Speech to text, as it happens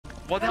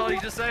What the hell did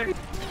you just say?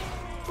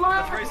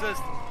 Flag! That's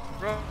racist.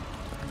 Bro.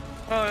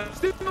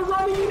 Steve, you're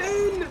running it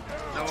in!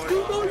 No,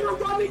 Steve, you're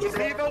running it in!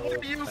 Steve,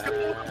 what you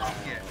go?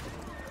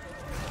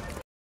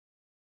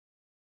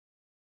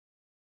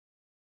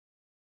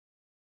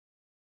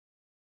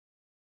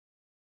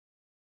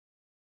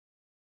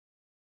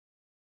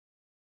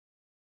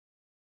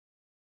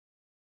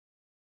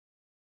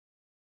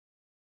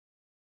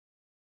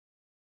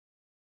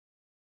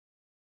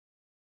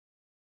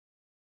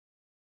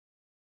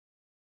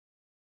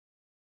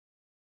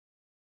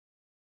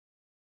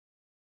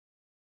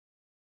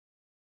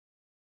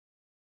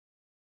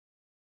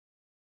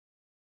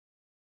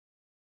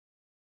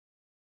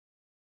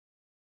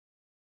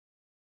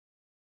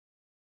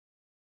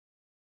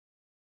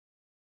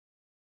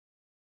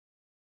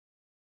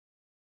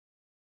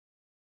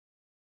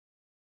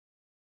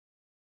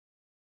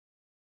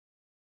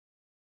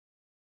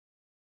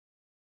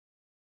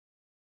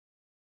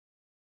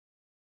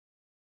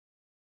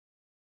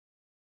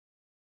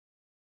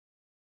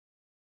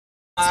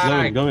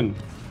 It's going.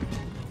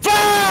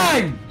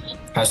 Flag!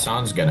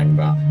 Hassan's getting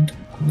banned.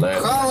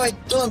 How I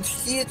don't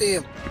hit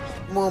him?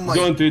 Oh my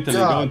Go into Italy,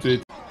 God. go into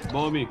it.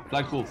 Follow me.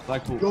 Flag pull,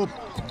 flag pull. Go.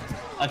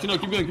 Actually, no,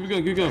 keep going, keep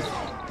going, keep going.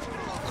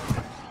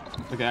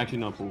 Okay, actually,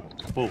 no, pull.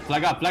 Pull.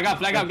 Flag up, flag up,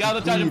 flag up. Get out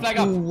of the charge and flag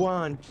up.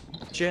 2-1,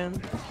 Chen.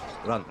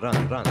 Run.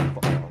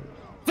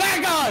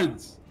 Flag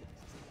guards!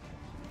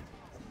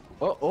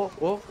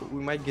 Oh,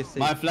 we might get saved.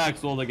 My flag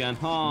stalled again.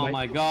 Oh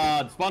my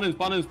god. Spawn in.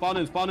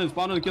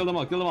 Kill them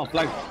all,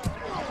 Flag.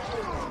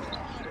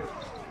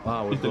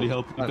 Italy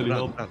help,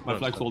 My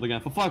flag stalled again.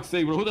 For fuck's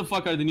sake, bro. Who the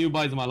fuck are the new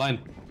buys in my line?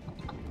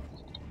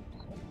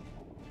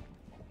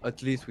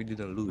 At least we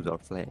didn't lose our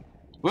flag.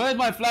 Where's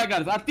my flag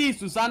guards?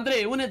 Artistus,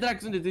 Andrei, unde dracu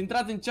sunteți?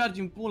 Intrați în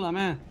charge în pula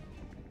mea.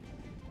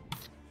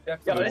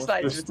 Yo, this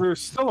like,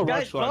 There's still a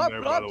rush line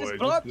there, by the way.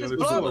 There's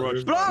still a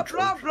rush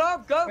line.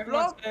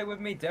 everyone stay with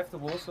me, Def the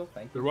Warsaw,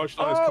 thank you. The rush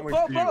line is coming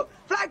to you.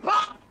 Flag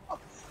pole!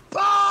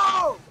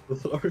 Pole!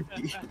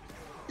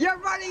 You're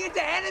running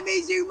into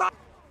enemies, you mu-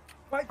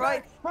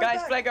 Right,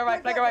 guys, flag her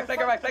right.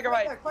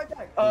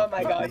 Oh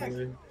my god.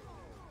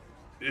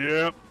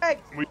 Yep.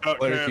 We got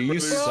What if camp, you buddy.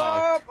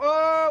 suck?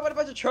 Oh, what a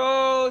bunch of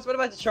trolls,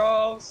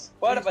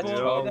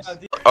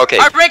 Okay.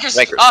 Alright, Breakers!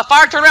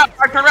 Fire turn around!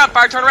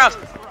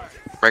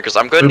 Breakers,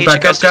 I'm going to need you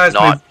guys to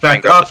not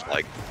hang up the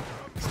flag.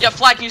 Yeah,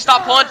 Flag, can you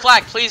stop pulling?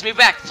 Flag, please, move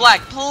back. Flag,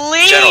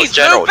 please,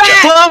 General, move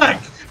back!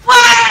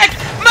 Flag!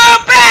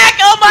 Move back!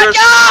 Oh my You're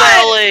god!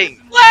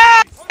 selling!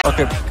 Flag!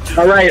 Okay.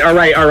 Alright.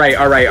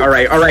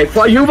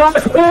 Well, you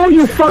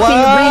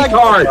fucking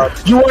retard!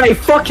 You are a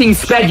fucking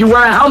sped. You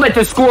wear a helmet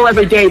to school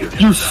every day,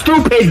 you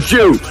stupid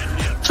Jew!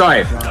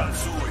 Sorry.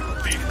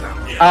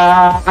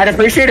 I'd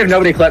appreciate if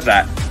nobody clipped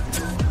that.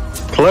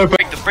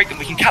 Break them,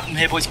 we can cap them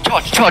here, boys.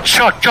 Charge!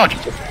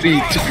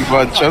 3, 2,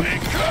 1, jump.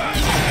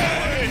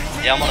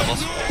 Yeah, I'm on it,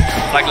 boss.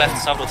 Flag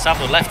left,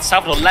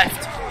 Salvador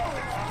left.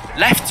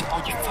 Left!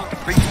 Oh, you fucking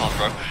retard,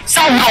 bro.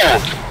 Salvador!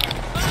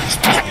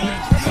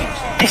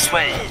 This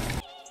way!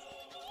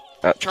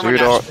 At 2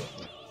 dot.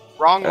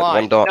 Wrong At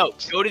line. 1 dot. No,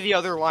 go to the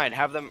other line.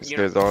 Have them. Let's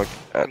go dog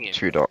at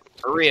 2 dot.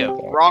 Maria,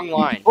 wrong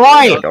line.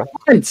 Right!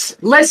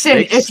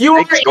 Listen, if you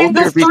are in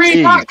the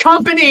 3 dot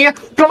company,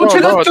 go to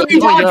the 3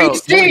 dot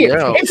VC!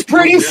 It's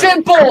pretty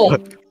simple!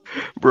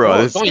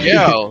 Bro, this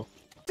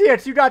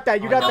Yes, you got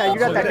that,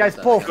 guys.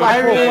 Pull,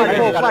 flag,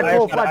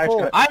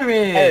 pull.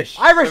 Irish,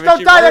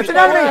 don't die, that's an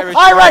enemy!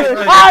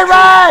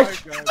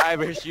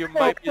 Irish, You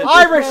might be.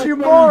 Irish, you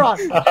moron!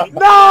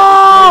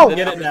 No!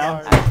 Get it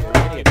now.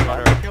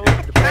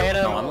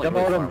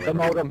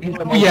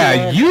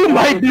 Yeah, you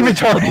might be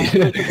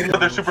retarded.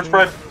 They're super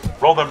spread.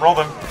 Roll them.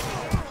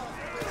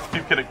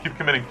 Keep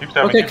committing, keep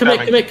stabbing. Okay,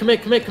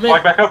 commit.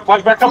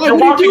 Flag back up, you're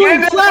walking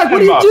in! Flag,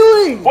 what are you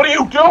doing? What are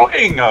you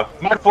doing?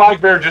 My flag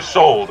bearer just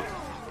sold.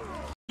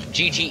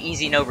 GG,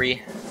 easy, no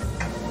re.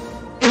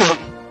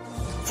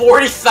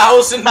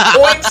 40,000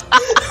 points?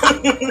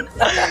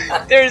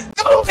 There's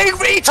No, big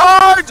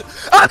retard!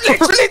 I'm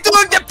literally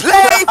doing the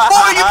play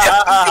for you!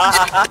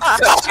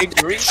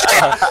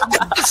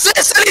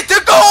 Cecily to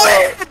go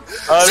in!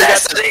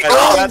 Cecily, go!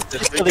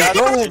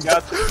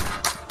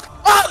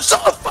 I'm so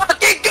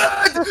fucking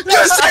good!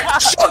 You're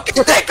such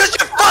fucking thing because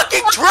you're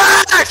fucking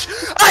trash!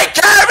 I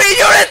carry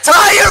your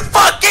entire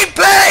fucking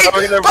plane!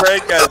 We're gonna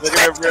break, guys. We're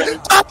gonna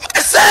break. By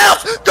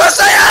myself! Because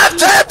I have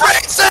 10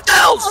 brain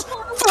cells!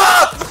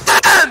 Fuck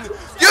them!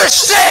 You're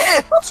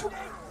shit!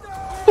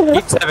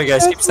 Keep stabbing,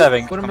 guys. Keep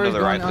stabbing. Come to the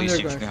right, please.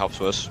 You can help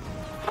to us.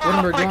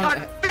 We're doing.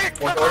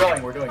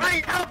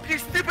 I help you,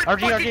 stupid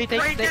RG, take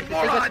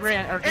us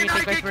Brian. RG,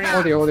 take us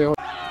Brian. Hold.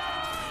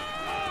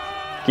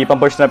 Keep on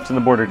pushing up to the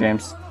border,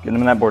 James. Get them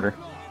in that border.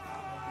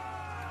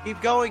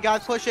 Keep going,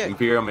 guys. Push it.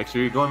 Imperial, make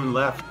sure you're going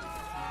left.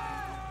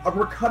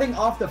 We're cutting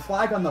off the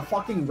flag on the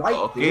fucking right,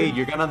 Okay,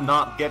 you're gonna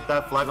not get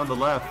that flag on the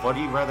left. What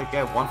do you rather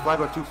get? 1 flag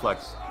or 2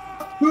 flags?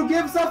 Who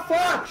gives a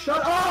fuck?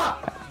 Shut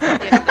up!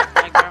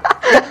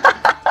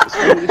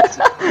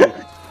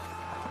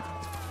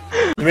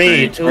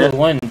 3, 2,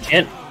 1,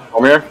 gent.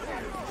 Come here.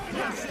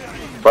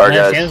 Bye,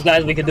 guys. Chance,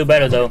 guys, we can do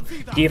better though.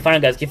 Keep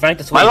firing, guys. Keep firing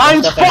the sweep. My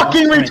line's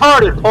fucking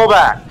retarded. Pull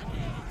back.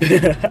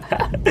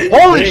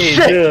 Holy 3,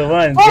 shit. 2,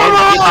 1.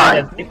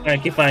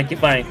 Keep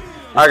firing.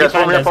 Alright, guys,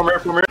 form here.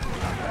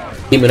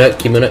 Keep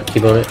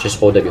on it. Just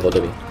hold W.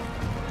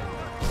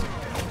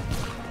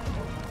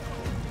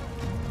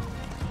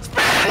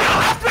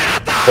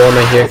 Form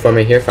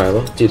right here,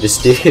 Philo. Dude, this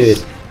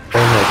dude. Oh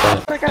my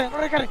god.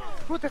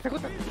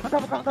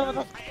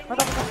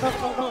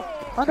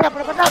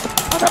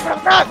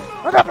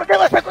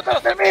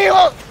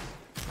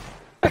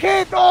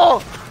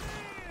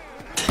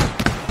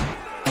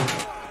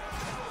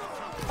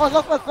 Oh,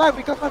 look my flag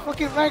because my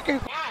fucking rank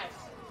is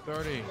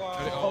 30. Okay,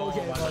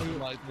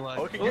 buddy.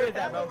 Okay, you hit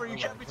that, bro. You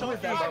can't be talking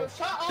about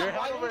that. You're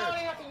hell over.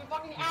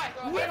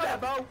 You hit that,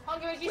 bro.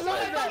 You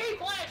said that.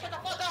 Shut the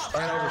fuck up.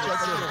 Shut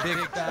your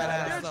big fat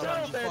ass up.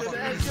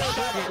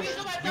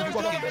 You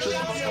fucking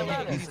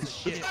piece of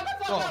shit.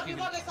 You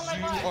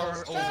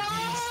are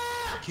obese.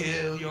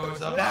 Kill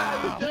yourself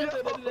now.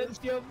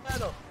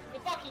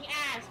 Your fucking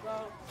ass, bro.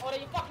 Oh,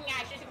 your fucking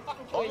ass. You should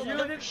fucking kill You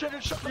didn't shit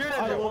it. You're in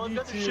there. One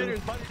got the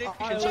shitters. Bunny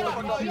Nation. Shut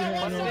the fuck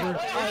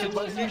up.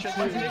 Bunny Nation.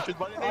 Bunny Nation.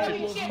 Bunny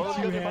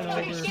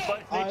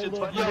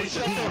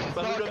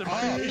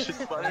Nation.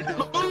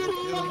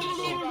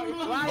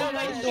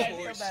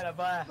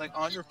 Like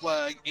on your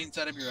flag,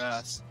 inside of your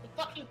ass.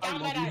 I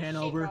love you,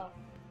 Hanover.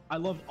 I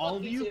love all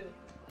of you.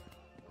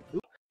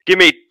 Give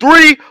me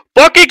 3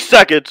 fucking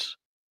seconds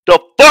to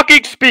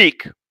fucking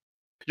speak.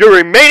 You're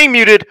remaining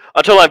muted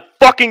until I'm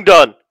fucking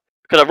done.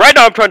 Because right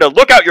now I'm trying to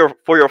look out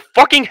for your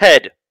fucking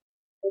head.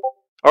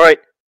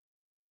 Alright.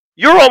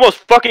 You're almost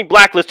fucking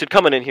blacklisted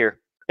coming in here.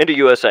 Into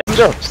USA.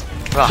 Jumps.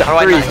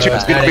 3, 2,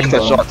 speed of big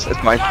shots.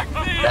 It's mine.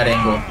 That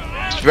angle.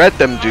 Shred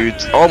them,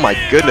 dudes. Oh my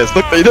goodness.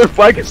 Look, their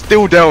flag is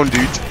still down,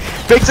 dudes.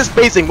 Fix the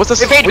spacing. What's the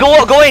Fade, go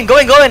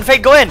in.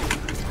 Fade, go in.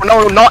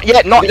 No, not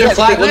yet. Look at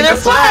their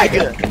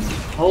flag.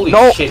 Holy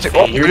shit,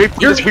 Fade. you're an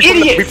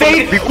idiot,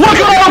 Fade! Look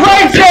at our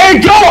right,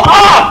 Fade! Go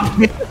up!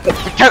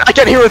 I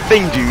can't hear a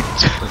thing, dude.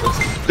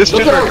 This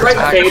Look at our right,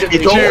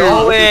 Fade!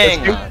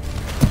 Going!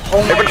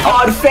 Oh my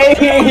god,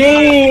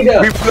 Fade!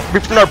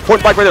 We've done our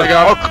point back right there.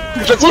 Look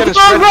at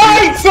our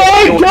right,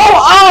 Fade! Go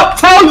up!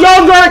 Tell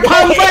Younger,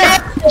 come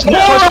back!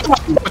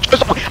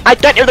 I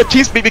can't hear the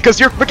T-speed because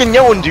you're freaking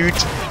yelling, dude.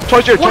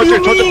 What do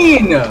you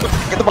mean?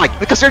 Get the mic,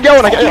 because you're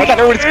yelling. I can't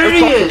hear what it's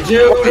idiot,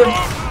 dude!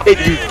 Hey,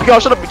 y'all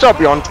shut up,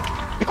 Beyond.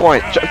 Be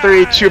quiet.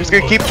 3, 2, I'm just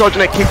gonna keep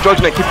charging it.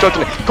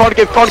 Can't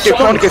give.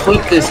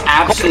 Clip this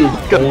absolute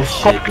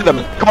bullshit. Can't give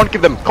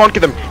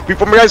them. Be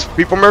from guys.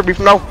 Be from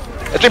now.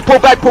 Actually, pull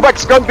back.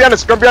 Scrum behind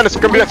us. Why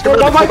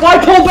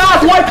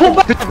pull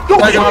back? Oh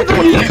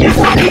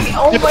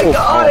my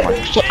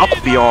god! Shut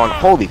up, Beyond.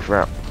 Holy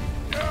crap.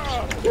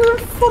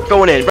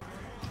 Going in.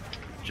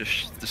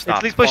 Just stop.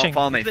 Please pushing.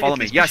 Follow me.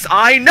 Yes,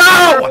 I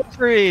know!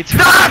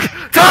 Stop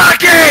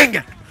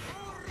talking!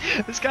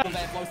 This guy.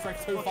 Low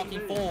strength 2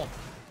 fucking 4.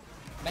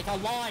 Make a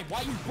line. Why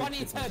are you running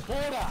into the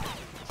border?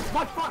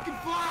 My fucking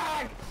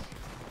flag!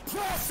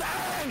 Press A!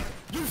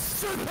 You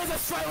stupid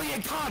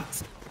Australian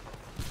cunt!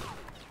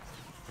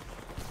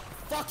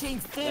 Fucking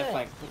 4!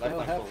 Left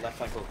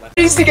flank.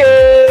 Easy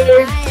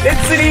game!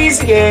 It's an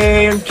easy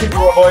game! Keep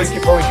rolling, boys.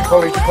 Keep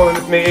pulling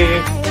with me.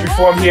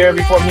 Reform here.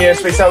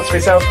 Space out.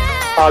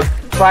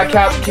 Flag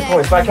cap. Keep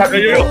pulling. Flag cap.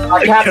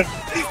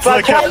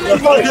 Flag cap,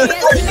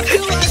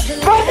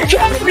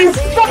 you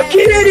fucking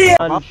idiot!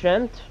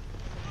 Unshent.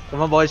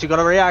 Come on, boys. You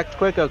gotta react.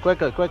 Quicker.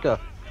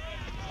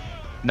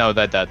 No,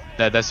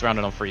 they're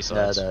surrounded on 3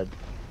 sides.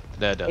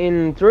 They're dead.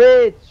 In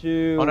 3,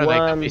 2,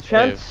 1,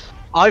 chance.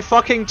 I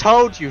fucking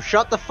told you,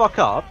 shut the fuck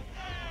up.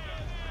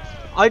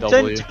 I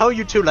didn't tell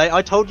you too late,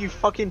 I told you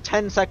fucking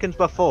 10 seconds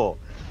before.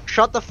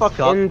 Shut the fuck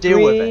up,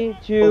 deal with it.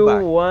 3,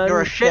 2, 1,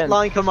 you're a shit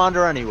line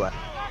commander anyway.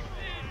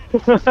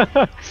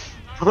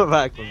 Pull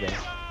back from there.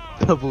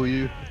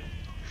 W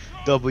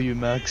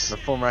max. The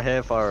form right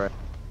here, fire right.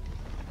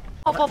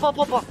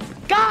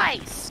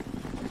 Guys!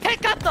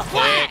 Pick up the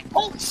flag!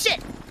 Holy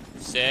shit!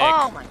 Sick.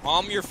 Oh my.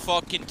 Calm your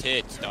fucking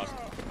tits, dog.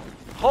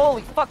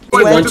 Holy fuck.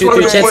 1, 2,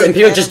 3, chance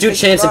Imperial, just do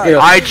chance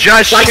Imperial. I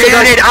just shooted,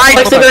 Flex it.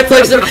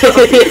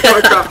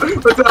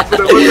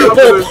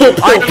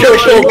 I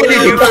just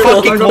shooted, you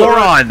fucking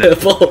moron. 3,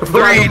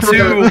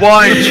 2,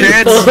 1,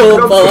 chance.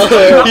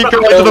 Keep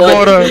going to the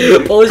border.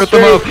 Put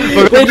them up.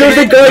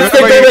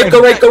 Go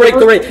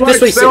right.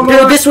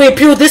 This way,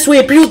 Imperial,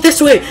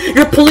 this way.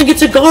 You're pulling it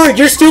to guard.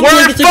 You're still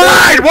pulling it to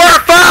guard. We're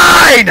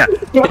fine!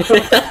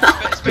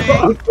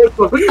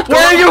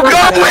 Where are you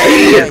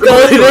going? Go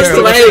this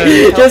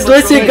way. Just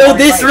listen. Go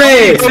this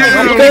way!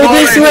 Go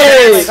this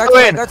way! Go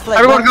in!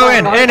 Everyone go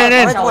in! In!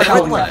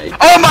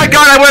 Oh my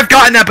god, I would have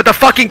gotten that, but the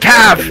fucking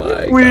calf!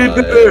 We did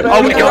it!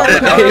 Oh, we got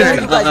it! Get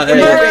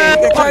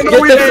the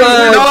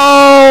flag!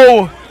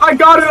 No! I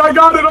got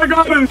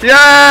it!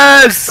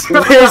 Yes!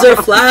 Where's our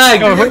flag?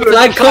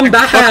 Flag, come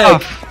back!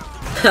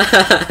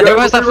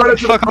 Where's that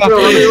fuck off?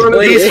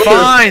 He's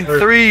fine!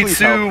 3,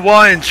 2,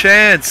 1,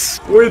 chance!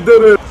 We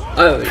did it!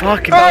 Oh,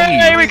 fucking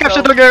hey, we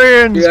captured the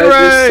Hungarians! You guys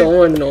are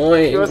so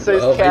annoying, bro. I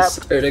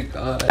swear to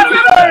God.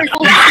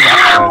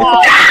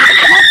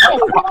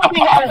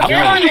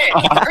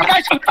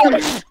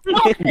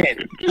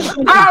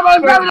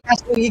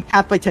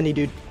 Capped by Tenny,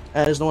 dude.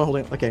 There's no one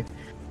holding. Okay.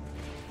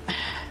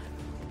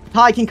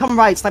 Hi, can you come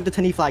right? Snipe the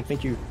Tenny flag.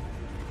 Thank you.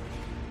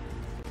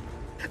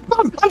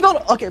 I'm gone.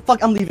 Okay,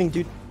 fuck. I'm leaving,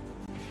 dude.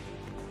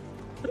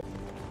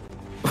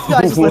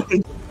 Guys,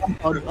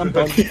 I'm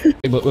done.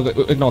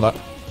 Ignore that.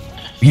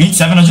 You need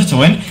 700 to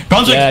win?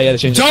 Brunswick, yeah, they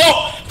changed it.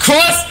 don't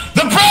cross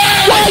the bridge!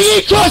 Why are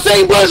you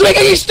crossing Brunswick?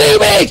 Are you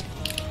stupid?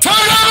 Turn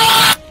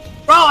off!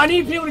 Bro, I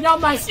need people to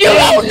jump my You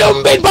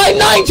outnumbered by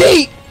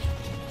 90!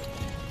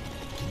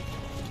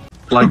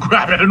 Like,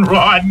 grab it and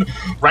run!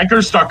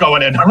 Rankers start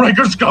going in.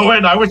 Rankers go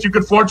in. I wish you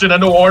could fortune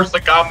into wars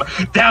to come.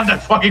 Down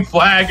that fucking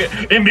flag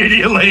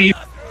immediately.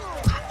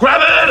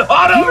 Grab it!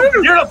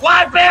 Otto! You're the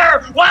flag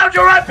bearer! Why would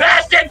you run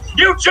past it?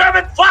 You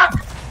German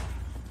fuck!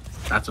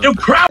 You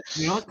crap!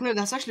 You know what, Claire?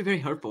 That's actually very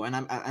hurtful, and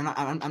I'm My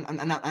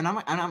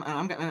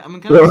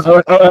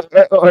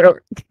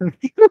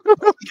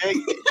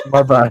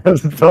bad.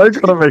 I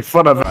gonna make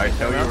fun of it. I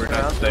know you were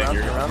not saying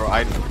you're gonna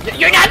throw.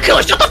 You're not cool.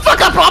 Shut the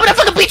fuck up, bro. I'm gonna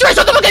fucking beat you.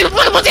 Shut the fuck up.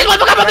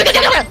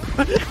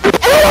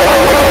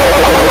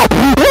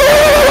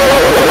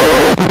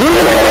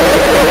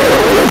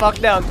 Fuck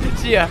down.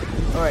 See ya.